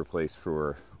proper place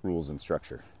for rules and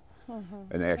structure.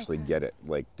 And they actually get it,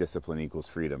 like discipline equals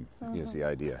freedom is the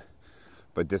idea.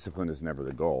 But discipline is never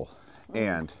the goal.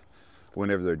 And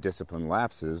whenever their discipline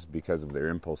lapses because of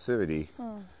their impulsivity,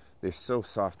 they're so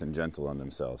soft and gentle on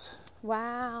themselves.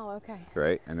 Wow, okay.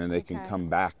 Right? And then they can come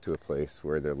back to a place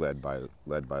where they're led by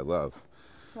love.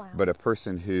 Wow. But a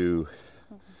person who,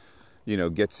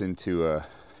 gets into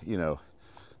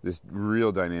this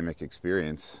real dynamic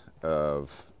experience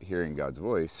of hearing God's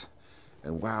voice,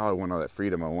 and wow, I want all that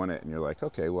freedom, I want it. And you're like,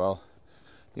 okay, well,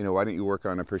 why don't you work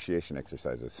on appreciation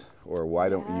exercises? Or why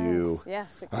don't you,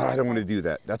 exactly. I don't want to do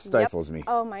that. That stifles me.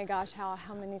 Oh my gosh, how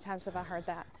many times have I heard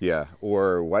that? Yeah,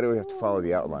 or why do we have to follow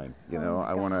the outline? I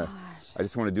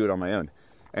just want to do it on my own.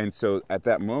 And so at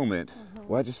that moment,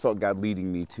 I just felt God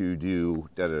leading me to do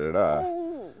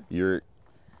da-da-da-da.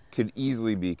 Could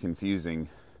easily be confusing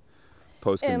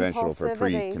post-conventional for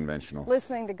pre-conventional.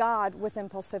 Listening to God with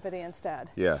impulsivity instead.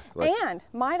 Yeah. And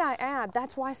might I add,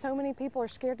 that's why so many people are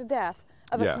scared to death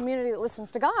of a community that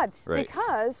listens to God. Right.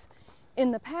 Because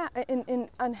in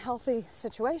unhealthy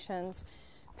situations,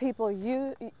 people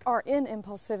are in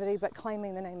impulsivity but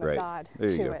claiming the name of God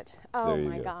to it. Oh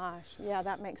my gosh. Yeah,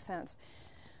 that makes sense.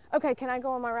 Okay, can I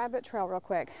go on my rabbit trail real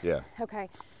quick? Yeah. Okay.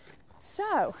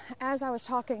 So, as I was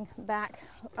talking back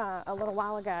a little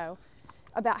while ago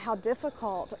about how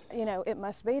difficult, it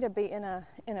must be to be in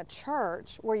a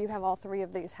church where you have all three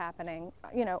of these happening,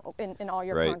 in all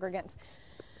your congregants.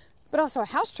 But also a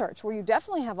house church where you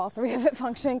definitely have all three of it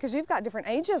functioning because you've got different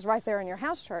ages right there in your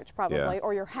house church probably,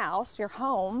 or your house, your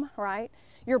home, right?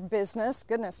 Your business.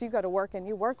 Goodness, you go to work and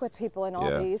you work with people in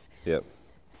all these. Yep.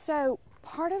 So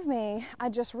part of me, I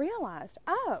just realized,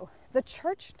 the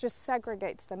church just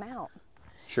segregates them out.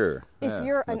 Sure. If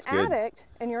you're an addict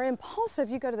and you're impulsive,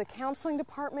 you go to the counseling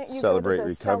department, you Celebrate go to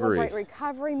the recovery. Celebrate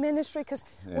Recovery ministry, because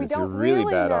we if don't you're really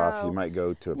really bad know. off, you might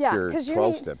go to a pure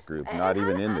 12-step group, not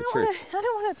even in the church. I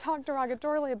don't want to talk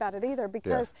derogatorily about it either,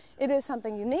 because it is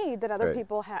something you need that other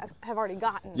people have already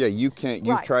gotten. Yeah, you can't.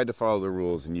 You've tried to follow the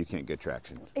rules and you can't get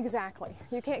traction. Exactly.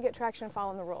 You can't get traction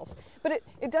following the rules. But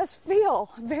it does feel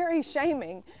very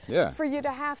shaming for you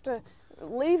to have to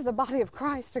leave the body of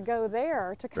Christ to go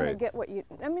there to kind of get what you,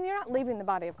 I mean, you're not leaving the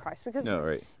body of Christ because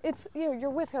it's, you're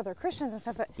with other Christians and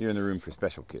stuff, but you're in the room for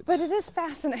special kids. But it is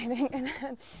fascinating.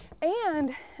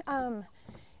 And I'm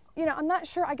not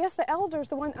sure, I guess the elders,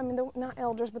 not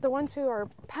elders, but the ones who are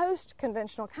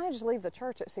post-conventional kind of just leave the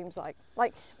church, it seems like,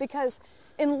 because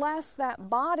unless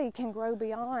that body can grow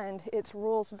beyond its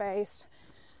rules-based,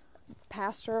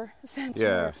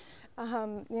 pastor-centered,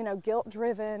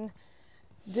 guilt-driven,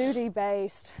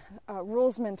 duty-based,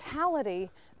 rules mentality,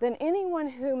 then anyone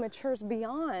who matures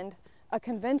beyond a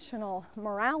conventional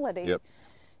morality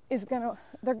is going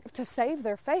to save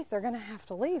their faith, they're going to have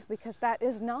to leave, because that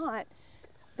is not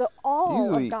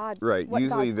all of God. Right. What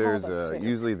Usually God's called us to.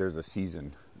 usually there's a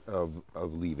season of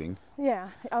leaving. Yeah.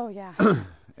 Oh yeah.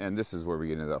 And this is where we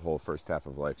get into that whole first half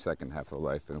of life, second half of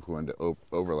life. And if we wanted to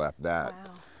overlap that,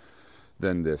 Wow.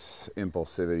 then this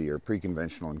impulsivity or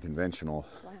pre-conventional and conventional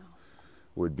Wow.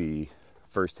 would be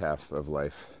first half of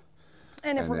life.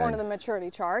 And if And we're going to then- the maturity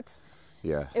charts,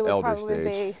 Yeah, it would elder probably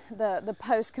stage. be the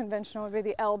post-conventional would be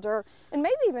the elder, and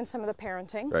maybe even some of the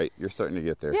parenting. Right, you're starting to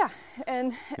get there. Yeah,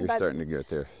 and You're but, starting to get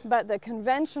there. but the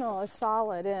conventional is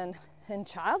solid in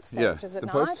child stage, Yeah, is it the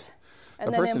not? post- And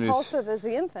a then person who's- impulsive is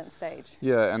the infant stage.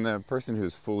 Yeah, and the person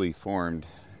who's fully formed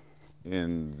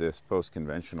in this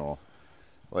post-conventional,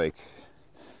 like,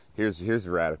 here's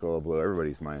radical, it'll blow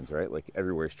everybody's minds, right? Like,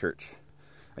 everywhere's church.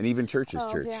 And even church is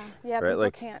church. Yeah, right? people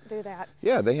Like, can't do that.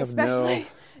 yeah, they have Especially,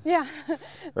 yeah.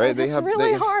 Right, they It's have-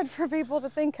 really they- hard for people to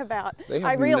think about. they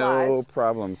have I no realized.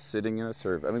 problem sitting in a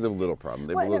service. I mean, they have a little problem.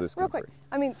 They have Well, a little real discomfort. quick,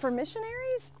 I mean, for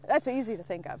missionaries, that's easy to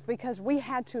think of because we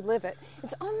had to live it.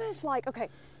 It's almost like,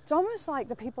 it's almost like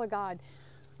the people of God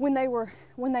when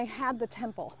they had the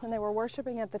temple, when they were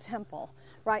worshiping at the temple,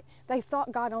 right? They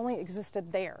thought God only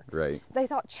existed there. Right. They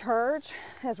thought church,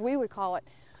 as we would call it,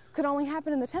 could only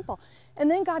happen in the temple.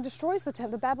 And then God destroys the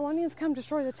temple. The Babylonians come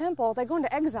destroy the temple. They go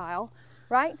into exile,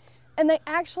 right? And they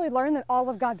actually learn that all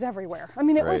of God's everywhere. I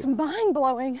mean, it was Right.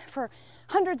 mind-blowing for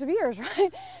hundreds of years,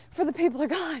 right? For the people of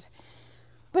God.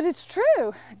 But it's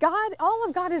true. God, all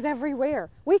of God is everywhere.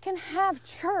 We can have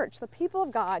church, the people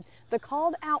of God, the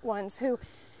called out ones who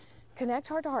connect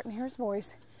heart to heart and hear his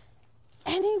voice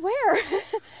anywhere,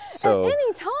 So- at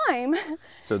any time.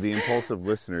 So the impulsive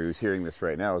listener who's hearing this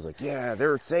right now is like, yeah,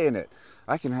 they're saying it.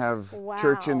 I can have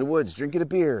church in the Wow. woods, drinking a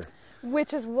beer.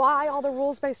 Which is why all the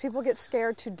rules-based people get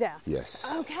scared to death. Yes.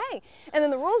 Okay. And then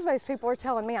the rules-based people are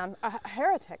telling me I'm a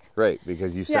heretic. Right,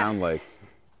 because you Yeah. sound like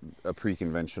a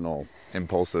pre-conventional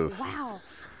impulsive. Wow.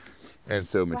 And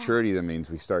so maturity then means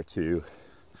we start to,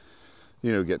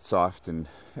 get soft and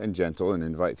gentle and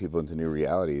invite people into new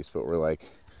realities. But we're like,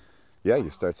 yeah,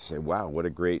 you start to say, wow, what a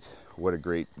great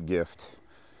gift,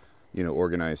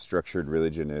 organized, structured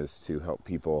religion is to help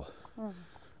people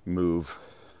move,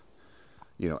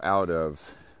 out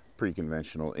of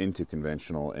pre-conventional into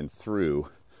conventional and through.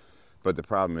 But the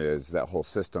problem is that whole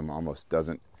system almost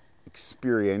doesn't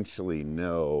experientially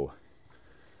know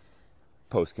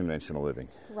post-conventional living.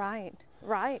 Right.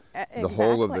 Exactly. The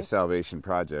whole of the Salvation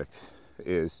Project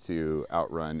is to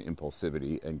outrun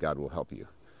impulsivity, and God will help you.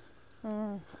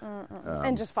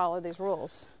 And just follow these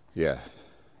rules. Yeah.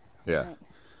 Yeah.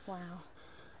 Right.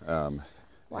 Wow.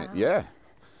 Wow. Yeah.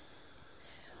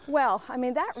 Well, I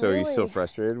mean, that So really... are you still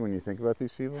frustrated when you think about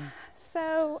these people?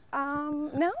 So,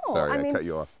 no. Sorry, I mean, cut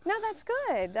you off. No, that's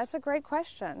good. That's a great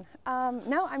question.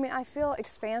 No, I mean, I feel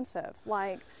expansive,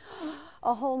 like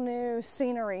a whole new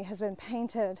scenery has been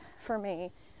painted for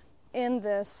me in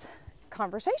this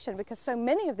conversation because so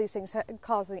many of these things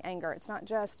cause the anger. It's not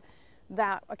just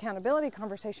that accountability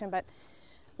conversation, but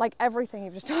like everything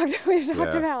we've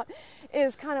talked about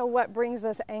is kind of what brings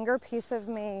this anger piece of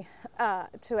me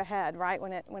to a head, right?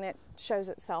 When it shows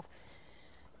itself.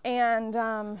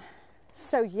 And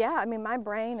so yeah, I mean, my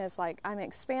brain is like, I'm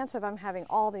expansive. I'm having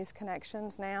all these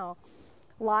connections now.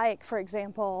 Like, for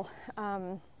example,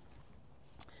 I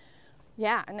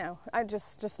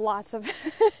just lots of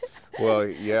Well,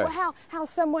 yeah. well, how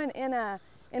someone in a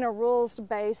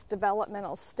rules-based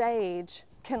developmental stage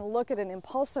can look at an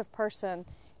impulsive person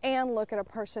and look at a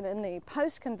person in the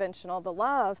post-conventional, the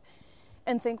love,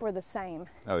 and think we're the same.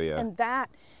 Oh, yeah. And that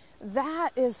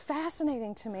is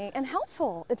fascinating to me and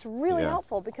helpful. It's really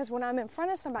helpful because when I'm in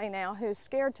front of somebody now who's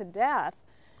scared to death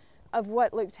of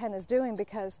what Luke 10 is doing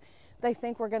because they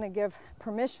think we're going to give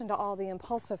permission to all the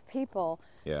impulsive people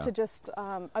to just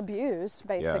abuse,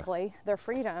 basically, their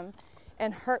freedom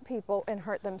and hurt people and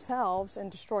hurt themselves and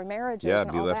destroy marriages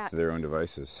and be all left that. to their own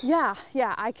devices. Yeah,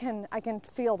 I can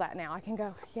feel that now. I can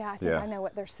go, I think I know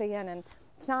what they're seeing, and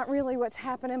it's not really what's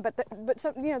happening, but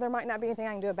so, there might not be anything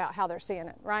I can do about how they're seeing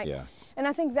it, right? Yeah. And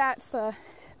I think that's the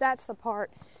part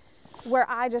where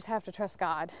I just have to trust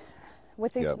God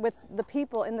with these with the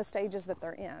people in the stages that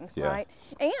they're in, right?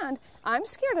 And I'm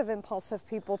scared of impulsive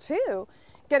people too,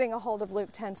 getting a hold of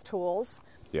Luke 10's tools.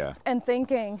 Yeah. And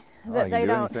thinking that they I can do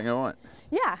don't. anything I want.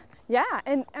 Yeah,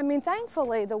 and I mean,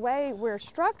 thankfully, the way we're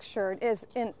structured is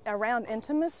around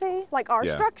intimacy. Like our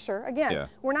structure, again,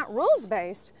 we're not rules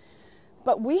based,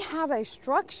 but we have a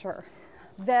structure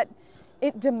that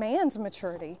it demands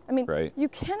maturity. I mean, you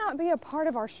cannot be a part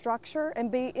of our structure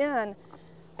and be in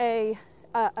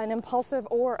an impulsive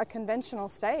or a conventional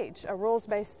stage, a rules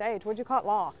based stage. What'd you call it?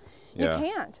 Law. You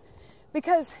can't.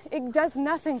 because it does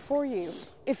nothing for you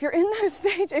if you're in those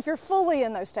stages, if you're fully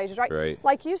in those stages, right? Right.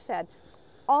 Like you said,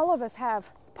 all of us have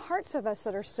parts of us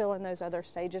that are still in those other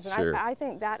stages. And Sure. I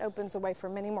think that opens the way for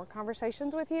many more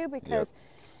conversations with you, because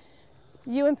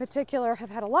you in particular have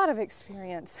had a lot of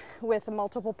experience with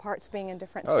multiple parts being in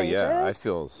different stages. Oh yeah, I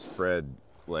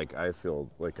feel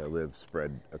like I live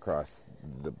spread across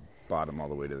the bottom all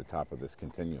the way to the top of this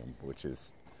continuum, which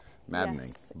is maddening.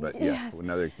 Yes. But yeah, Yes.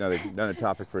 another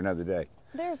topic for another day.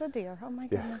 There's a deer. Oh my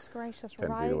goodness gracious, 10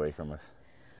 right? feet away from us.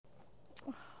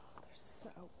 They're so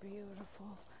beautiful.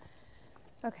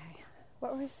 Okay,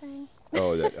 what were we saying?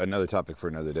 Oh, another topic for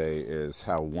another day is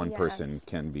how one person Yes.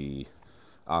 can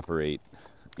operate,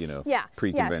 Yeah.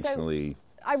 pre-conventionally,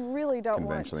 I really don't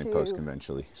want conventionally, to, and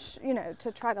post-conventionally.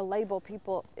 To try to label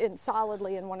people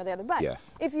solidly in one or the other. But Yeah.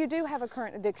 if you do have a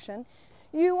current addiction,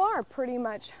 you are pretty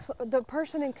much the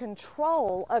person in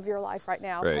control of your life right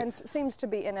now. Right. Seems to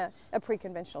be in a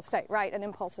pre-conventional state, right? An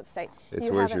impulsive state. It's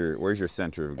where's your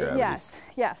center of gravity?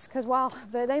 Yes, because while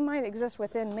they might exist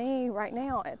within me right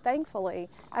now, thankfully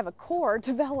I have a core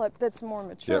developed that's more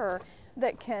mature,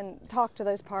 that can talk to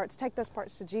those parts, take those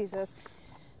parts to Jesus,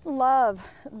 love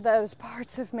those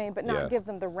parts of me, but not give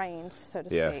them the reins, so to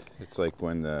speak. It's like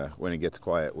when it gets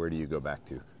quiet, where do you go back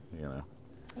to?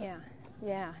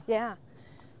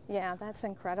 Yeah, that's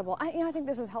incredible. I think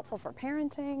this is helpful for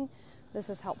parenting. This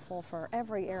is helpful for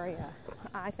every area,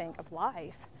 I think, of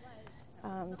life,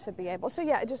 to be able. So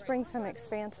yeah, it just brings some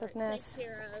expansiveness.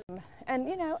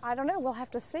 And I don't know, we'll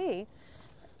have to see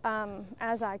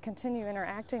as I continue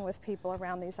interacting with people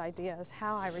around these ideas,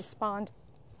 how I respond.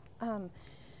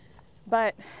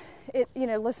 But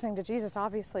listening to Jesus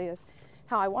obviously is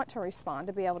how I want to respond,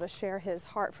 to be able to share his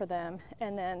heart for them,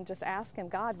 and then just ask him,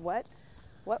 God, what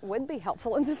would be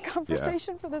helpful in this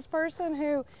conversation for this person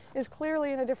who is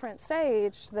clearly in a different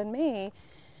stage than me.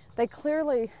 They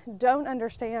clearly don't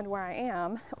understand where I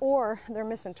am, or they're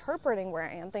misinterpreting where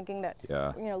I am, thinking that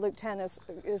Luke 10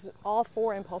 is all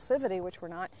for impulsivity, which we're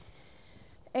not.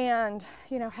 And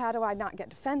how do I not get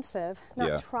defensive,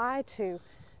 not try to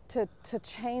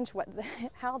change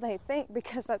how they think,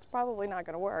 because that's probably not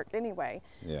going to work anyway.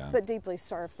 But deeply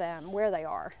serve them where they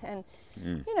are, and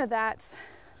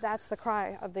that's the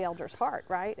cry of the elder's heart,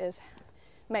 right? Is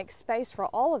make space for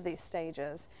all of these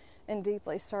stages and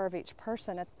deeply serve each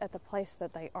person at the place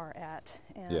that they are at.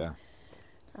 And,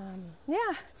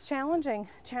 it's challenging,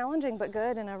 but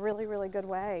good in a really, really good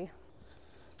way.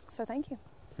 So thank you.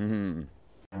 Mm-hmm.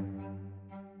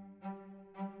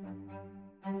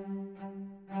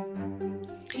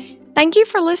 Thank you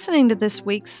for listening to this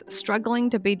week's Struggling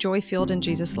to Be Joy-Filled and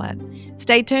Jesus-Led.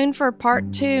 Stay tuned for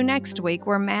part 2 next week,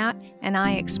 where Matt and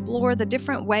I explore the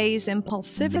different ways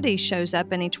impulsivity shows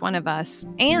up in each one of us,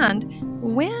 and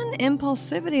when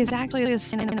impulsivity is actually a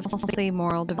sign of healthy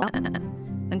moral development.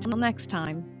 Until next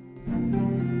time.